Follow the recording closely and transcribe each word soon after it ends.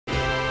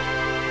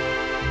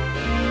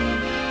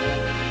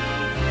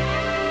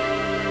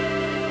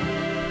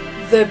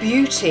the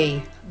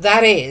beauty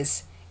that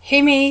is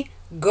Himi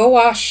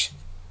Gouache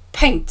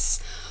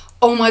paints.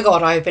 Oh my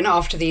god, I've been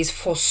after these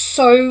for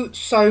so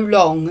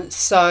long.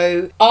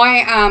 So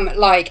I am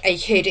like a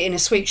kid in a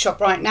sweet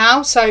shop right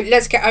now. So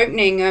let's get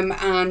opening them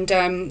and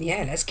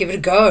yeah, let's give it a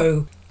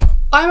go.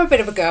 I'm a bit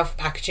of a girl for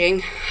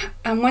packaging,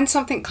 and when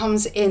something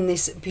comes in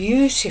this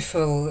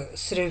beautiful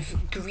sort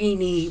of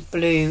greeny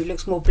blue,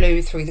 looks more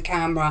blue through the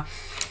camera,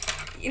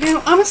 you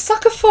know, I'm a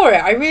sucker for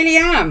it. I really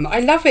am. I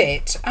love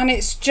it. And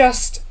it's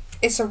just,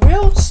 it's a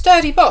real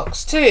sturdy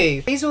box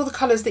too. These are all the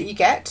colours that you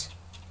get.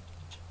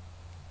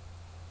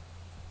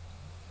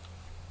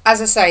 As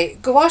I say,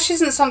 gouache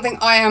isn't something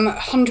I am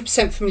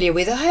 100% familiar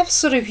with. I have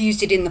sort of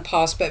used it in the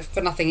past, but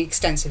for nothing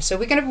extensive. So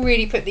we're going to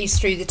really put these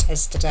through the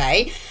test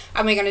today.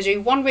 And we're going to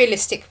do one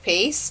realistic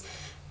piece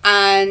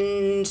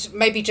and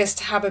maybe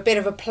just have a bit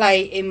of a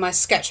play in my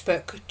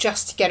sketchbook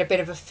just to get a bit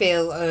of a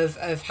feel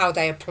of how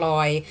they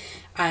apply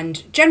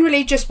and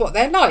generally just what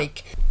they're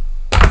like.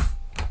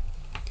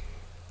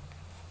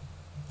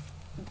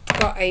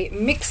 Got a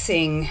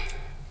mixing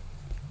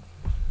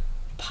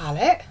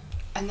palette.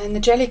 And then the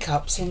jelly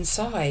cups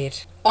inside.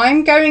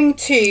 I'm going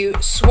to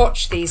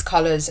swatch these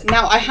colours.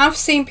 Now, I have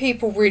seen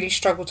people really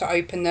struggle to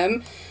open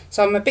them,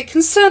 so I'm a bit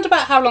concerned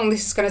about how long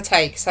this is going to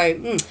take.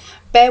 So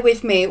bear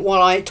with me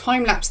while I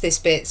time-lapse this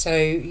bit, so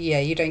yeah,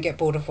 you don't get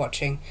bored of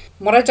watching.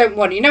 What I don't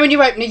want, you know when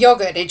you open a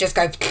yoghurt and it just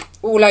goes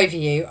all over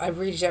you? I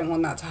really don't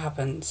want that to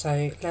happen.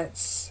 So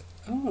let's,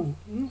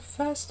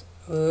 first,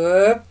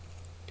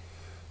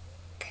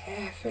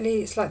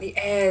 carefully. It's like the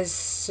air's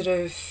sort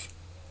of,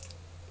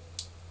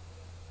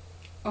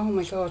 oh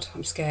my god,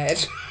 I'm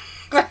scared.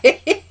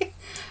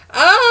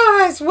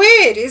 It's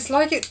weird. It's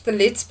like it's the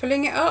lid's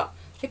pulling it up.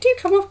 They do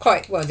come off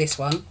quite well. This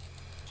one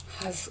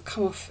has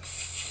come off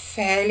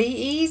fairly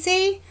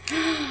easy.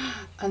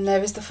 And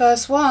there is the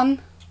first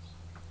one.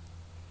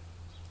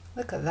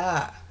 Look at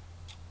that.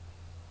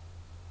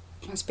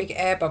 Nice big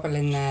air bubble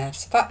in there.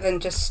 So that then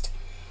just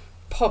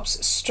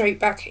pops straight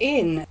back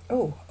in.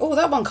 Oh,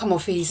 that one come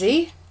off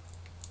easy.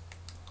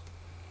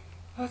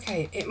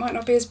 Okay, it might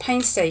not be as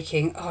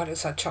painstaking. Oh, it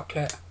looks like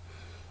chocolate.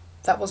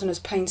 That wasn't as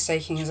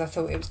painstaking as I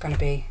thought it was going to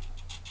be.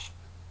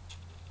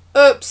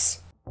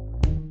 Oops!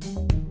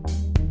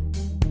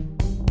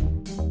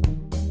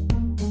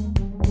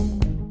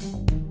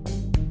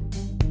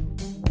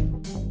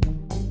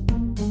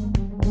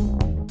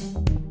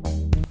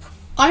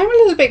 I'm a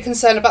little bit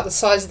concerned about the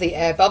size of the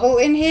air bubble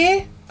in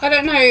here. I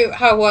don't know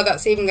how well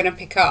that's even going to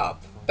pick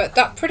up, but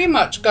that pretty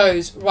much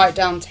goes right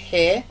down to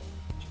here,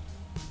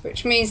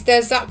 which means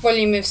there's that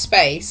volume of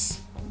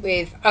space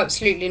with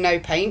absolutely no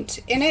paint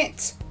in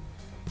it.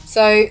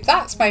 So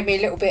that's made me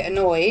a little bit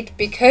annoyed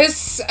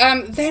because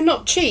they're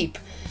not cheap,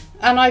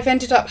 and I've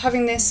ended up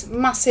having this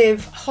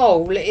massive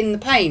hole in the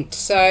paint.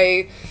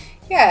 So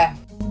yeah.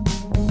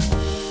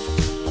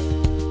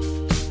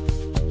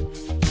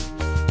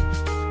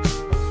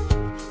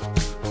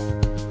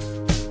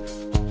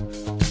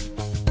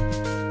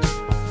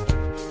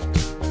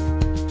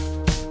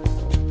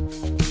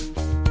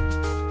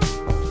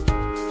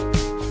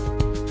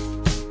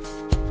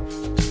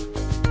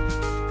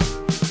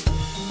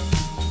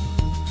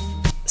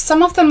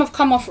 Some of them have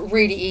come off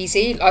really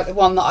easy, like the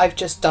one that I've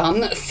just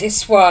done.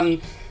 This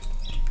one.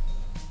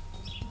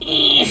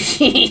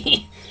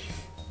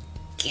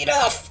 Get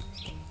off.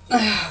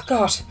 Oh,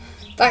 God,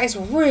 that is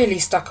really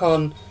stuck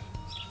on.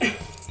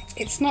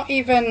 It's not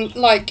even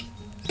like,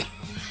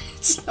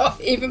 it's not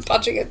even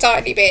budging a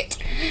tiny bit.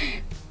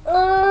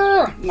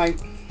 No.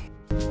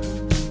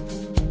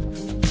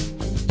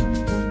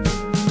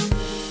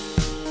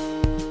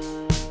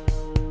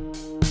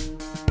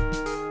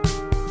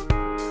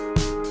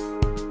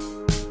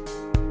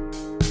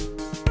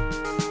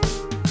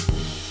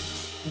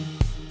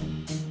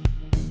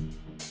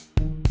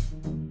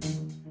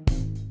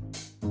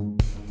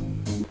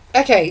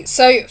 Okay,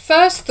 so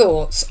first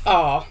thoughts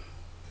are,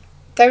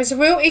 there is a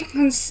real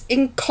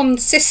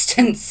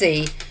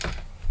inconsistency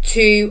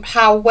to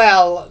how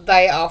well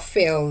they are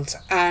filled.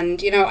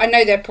 And, you know, I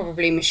know they're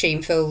probably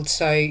machine filled,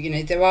 so, you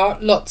know, there are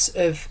lots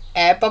of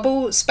air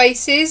bubble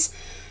spaces,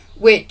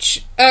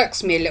 which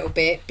irks me a little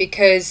bit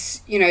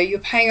because, you know, you're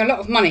paying a lot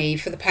of money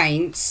for the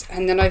paints,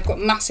 and then I've got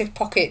massive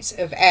pockets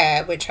of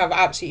air, which have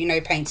absolutely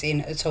no paints in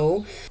at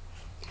all.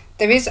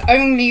 There is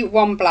only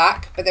one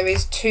black, but there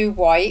is two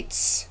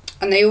whites.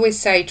 And they always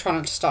say try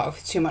not to start off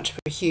with too much of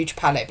a huge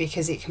palette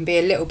because it can be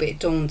a little bit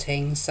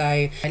daunting.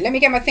 So let me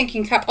get my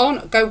thinking cap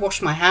on, go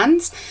wash my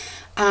hands,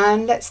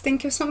 and let's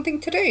think of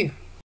something to do.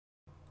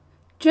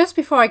 Just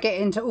before I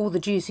get into all the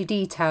juicy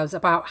details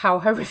about how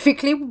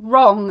horrifically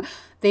wrong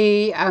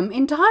the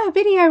entire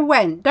video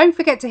went, don't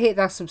forget to hit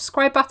that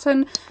subscribe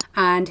button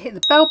and hit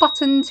the bell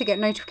button to get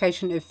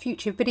notification of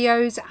future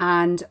videos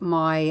and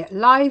my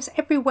lives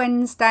every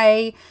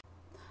Wednesday.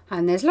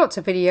 And there's lots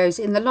of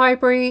videos in the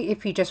library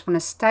if you just want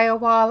to stay a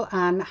while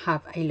and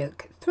have a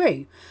look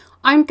through.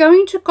 I'm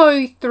going to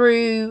go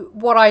through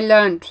what I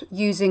learnt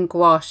using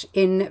gouache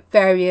in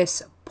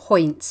various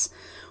points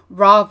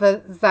rather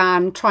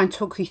than try and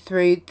talk you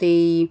through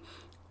the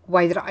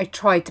way that I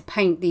tried to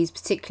paint these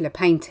particular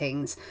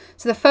paintings.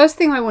 So the first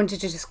thing I wanted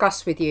to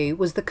discuss with you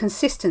was the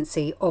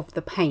consistency of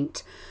the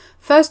paint.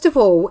 First of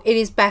all, it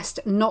is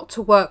best not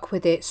to work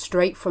with it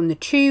straight from the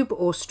tube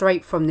or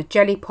straight from the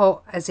jelly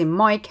pot, as in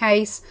my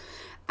case,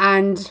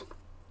 and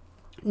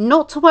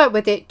not to work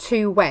with it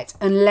too wet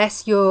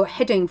unless you're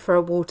heading for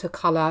a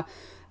watercolor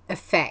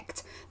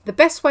effect. The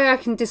best way I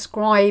can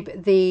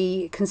describe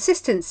the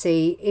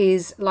consistency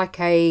is like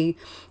a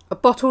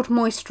bottled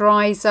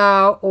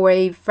moisturizer or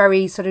a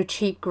very sort of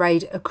cheap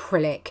grade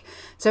acrylic.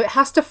 So it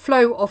has to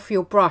flow off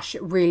your brush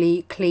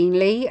really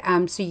cleanly,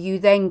 so you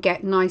then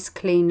get nice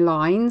clean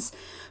lines.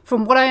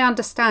 From what I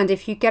understand,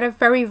 if you get a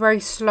very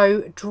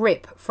slow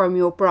drip from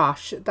your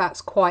brush,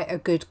 that's quite a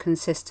good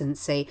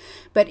consistency.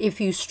 But if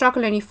you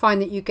struggle and you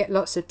find that you get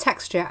lots of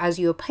texture as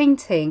you're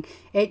painting,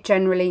 it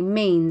generally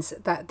means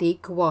that the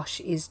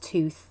gouache is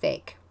too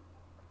thick.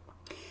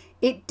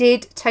 It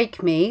did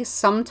take me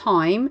some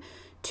time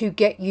to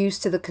get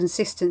used to the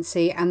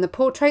consistency, and the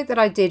portrait that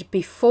I did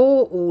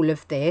before all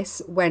of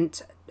this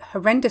went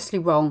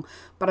horrendously wrong,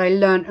 but I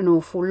learned an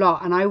awful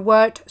lot, and I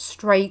worked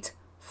straight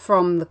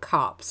from the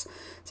cups.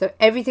 So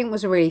everything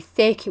was really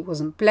thick, it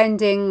wasn't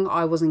blending,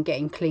 I wasn't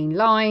getting clean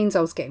lines,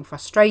 I was getting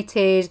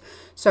frustrated.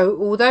 So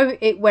although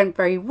it went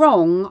very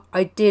wrong,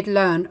 I did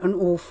learn an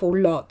awful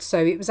lot.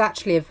 So it was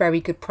actually a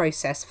very good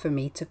process for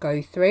me to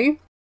go through.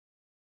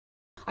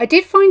 I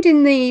did find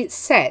in the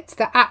set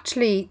that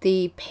actually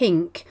the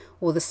pink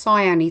or the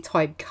cyan-y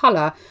type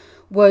colour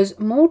was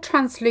more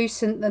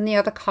translucent than the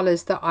other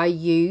colours that I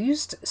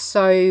used.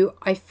 So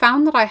I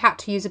found that I had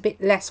to use a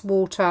bit less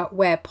water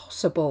where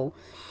possible.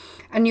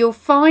 And you'll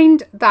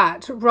find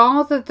that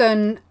rather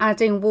than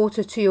adding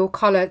water to your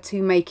colour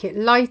to make it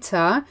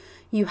lighter,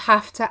 you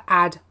have to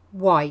add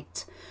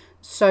white.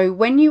 So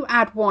when you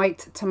add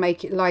white to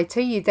make it lighter,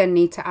 you then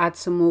need to add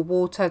some more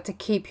water to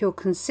keep your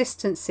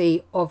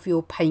consistency of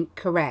your paint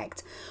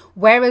correct.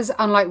 Whereas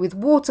unlike with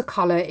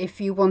watercolour,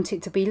 if you want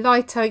it to be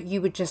lighter,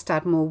 you would just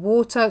add more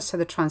water, so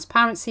the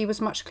transparency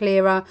was much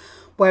clearer.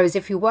 Whereas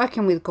if you're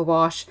working with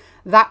gouache,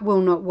 that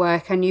will not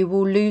work and you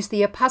will lose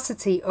the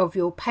opacity of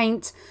your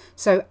paint.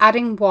 So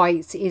adding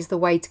white is the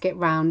way to get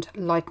round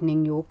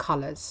lightening your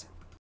colours.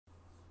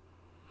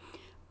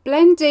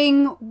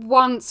 Blending,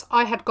 once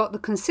I had got the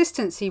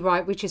consistency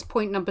right, which is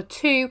point number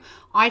 2,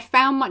 I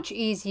found much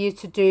easier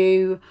to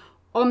do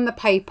on the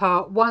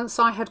paper once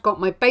I had got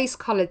my base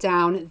colour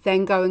down,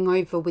 then going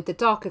over with the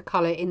darker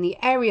colour in the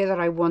area that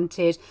I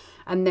wanted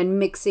and then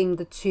mixing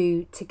the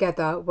two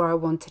together where I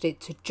wanted it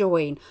to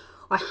join.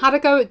 I had a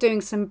go at doing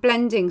some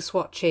blending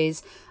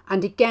swatches,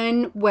 and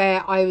again,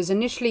 where I was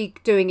initially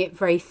doing it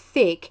very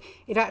thick,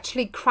 it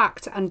actually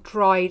cracked and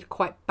dried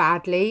quite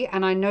badly.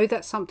 And I know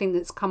that's something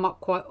that's come up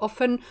quite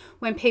often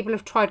when people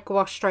have tried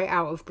gouache straight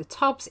out of the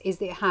tubs, is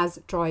that it has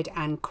dried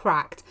and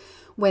cracked.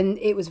 When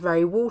it was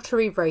very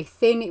watery, very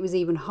thin, it was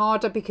even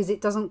harder because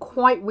it doesn't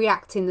quite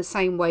react in the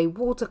same way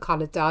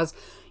watercolour does.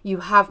 You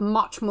have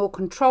much more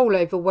control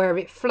over where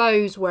it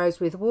flows, whereas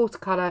with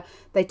watercolour,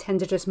 they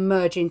tend to just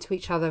merge into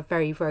each other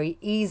very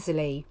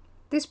easily.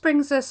 This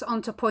brings us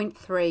on to point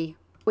 3,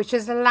 which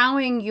is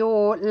allowing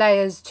your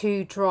layers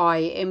to dry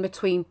in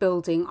between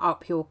building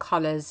up your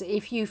colours.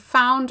 If you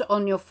found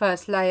on your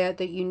first layer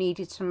that you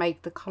needed to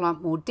make the colour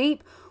more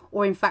deep,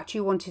 or in fact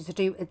you wanted to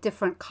do a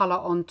different colour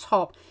on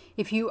top,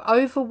 if you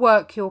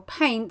overwork your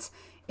paint,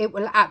 it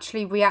will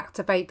actually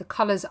reactivate the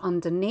colours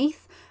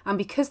underneath, and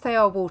because they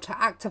are water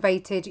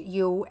activated,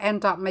 you'll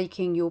end up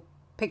making your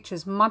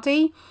pictures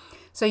muddy.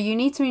 So you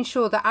need to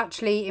ensure that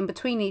actually in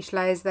between each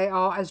layers they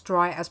are as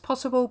dry as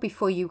possible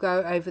before you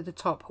go over the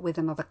top with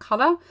another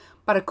colour.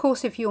 But of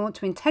course, if you want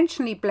to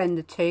intentionally blend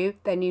the two,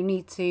 then you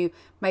need to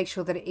make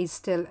sure that it is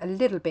still a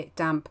little bit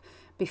damp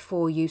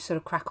before you sort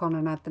of crack on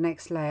and add the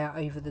next layer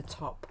over the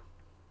top.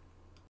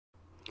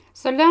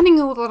 So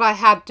learning all that I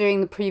had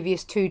doing the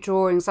previous 2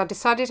 drawings, I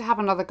decided to have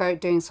another go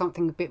at doing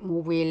something a bit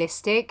more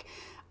realistic,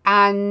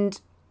 and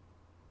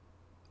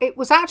it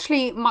was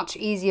actually much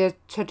easier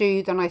to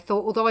do than I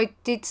thought, although I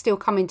did still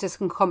come into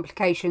some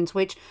complications,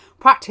 which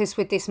practice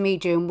with this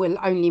medium will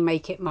only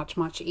make it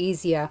much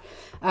easier.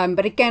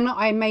 But again,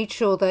 I made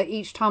sure that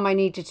each time I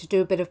needed to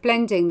do a bit of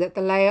blending, that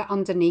the layer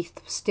underneath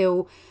was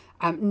still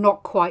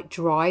not quite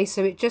dry,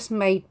 so it just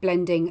made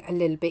blending a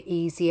little bit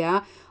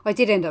easier. I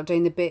did end up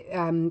doing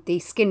the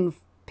skin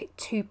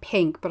too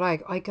pink, but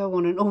I go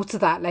on and alter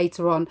that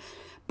later on.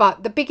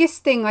 But the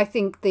biggest thing I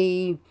think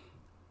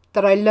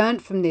that I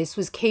learned from this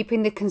was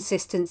keeping the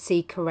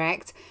consistency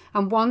correct.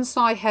 And once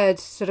I had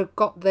sort of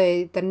got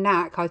the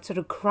knack, I sort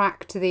of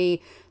cracked the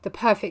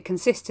perfect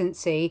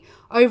consistency.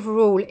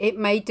 Overall, it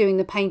made doing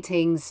the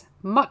paintings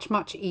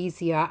much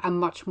easier and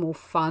much more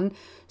fun.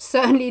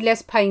 Certainly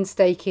less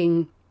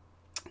painstaking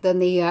than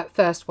the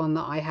first one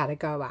that I had a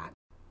go at.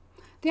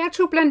 The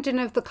actual blending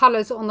of the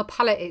colours on the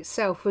palette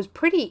itself was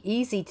pretty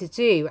easy to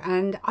do,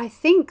 and I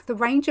think the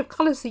range of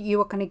colours that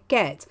you are going to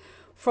get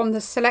from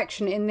the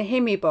selection in the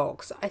Himi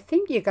box, I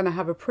think you're going to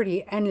have a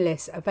pretty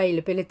endless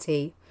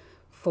availability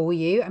for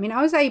you. I mean,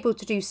 I was able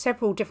to do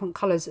several different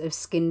colours of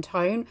skin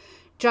tone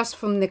just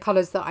from the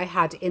colours that I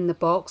had in the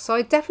box. So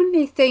I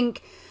definitely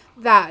think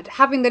that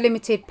having the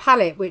limited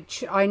palette,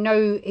 which I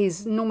know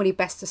is normally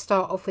best to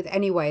start off with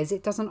anyway, as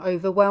it doesn't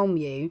overwhelm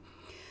you.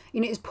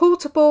 You know, it's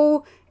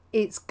portable,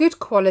 it's good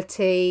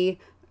quality.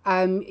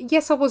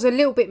 Yes, I was a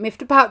little bit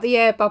miffed about the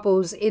air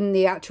bubbles in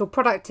the actual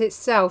product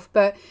itself,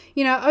 but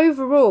you know,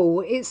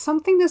 overall it's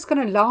something that's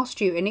going to last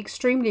you an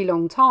extremely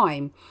long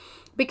time.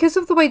 Because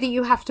of the way that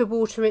you have to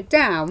water it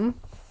down,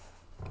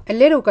 a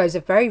little goes a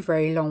very,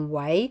 very long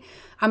way.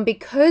 And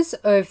because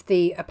of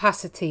the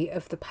opacity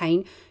of the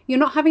paint, you're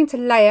not having to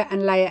layer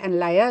and layer and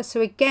layer. So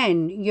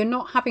again, you're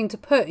not having to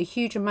put a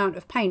huge amount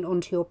of paint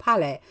onto your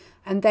palette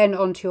and then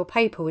onto your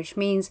paper, which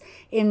means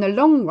in the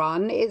long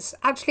run, it's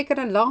actually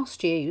going to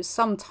last you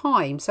some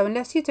time. So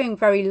unless you're doing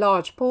very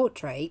large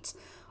portraits,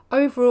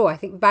 overall, I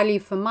think value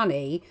for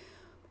money,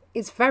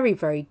 it's very,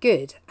 very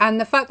good. And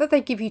the fact that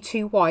they give you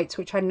 2 whites,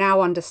 which I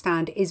now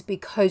understand is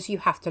because you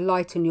have to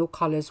lighten your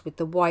colours with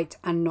the white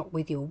and not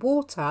with your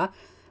water,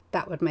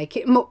 that would make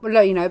it more,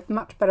 you know,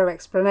 much better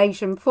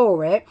explanation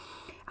for it.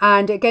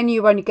 And again,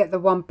 you only get the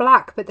 1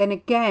 black, but then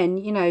again,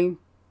 you know,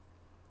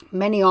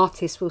 many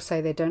artists will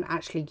say they don't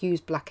actually use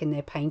black in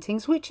their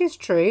paintings, which is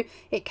true.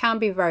 It can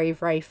be very,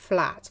 very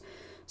flat.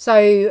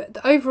 So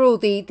overall,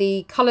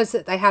 the colours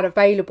that they had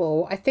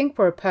available, I think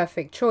were a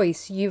perfect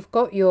choice. You've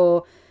got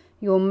your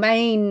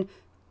main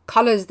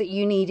colours that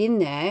you need in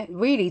there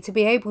really to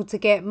be able to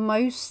get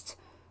most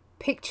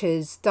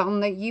pictures done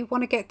that you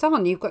want to get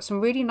done. You've got some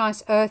really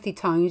nice earthy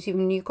tones,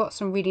 you've got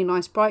some really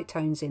nice bright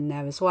tones in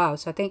there as well.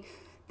 So I think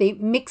the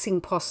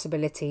mixing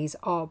possibilities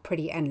are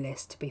pretty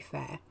endless, to be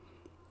fair.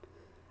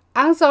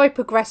 As I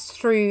progressed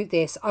through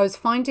this, I was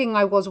finding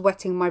I was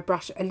wetting my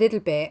brush a little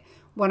bit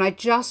when I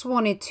just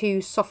wanted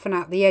to soften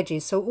out the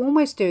edges, so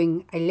almost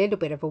doing a little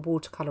bit of a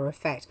watercolour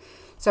effect.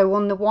 So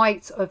on the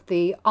white of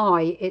the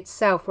eye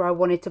itself, where I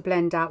wanted to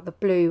blend out the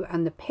blue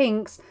and the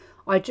pinks,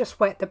 I just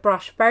wet the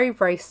brush very,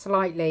 very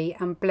slightly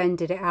and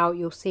blended it out.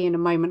 You'll see in a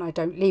moment I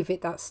don't leave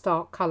it that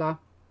stark colour.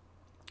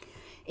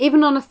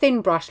 Even on a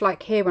thin brush,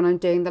 like here when I'm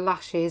doing the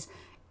lashes,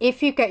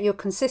 if you get your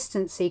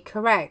consistency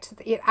correct,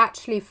 it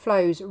actually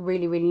flows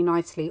really, really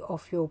nicely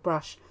off your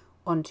brush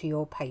onto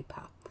your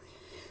paper.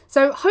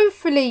 So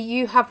hopefully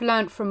you have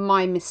learned from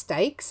my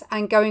mistakes,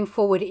 and going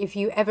forward, if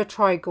you ever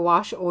try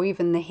gouache or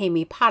even the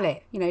Himi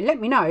palette, you know,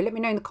 let me know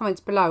in the comments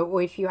below,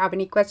 or if you have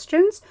any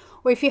questions,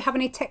 or if you have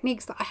any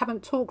techniques that I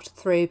haven't talked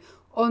through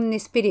on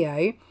this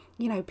video,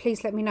 you know,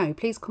 please let me know,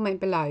 please comment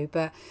below.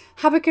 But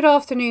have a good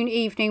afternoon,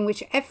 evening,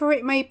 whichever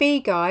it may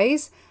be,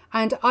 guys,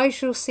 and I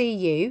shall see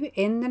you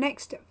in the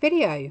next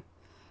video.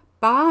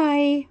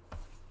 Bye.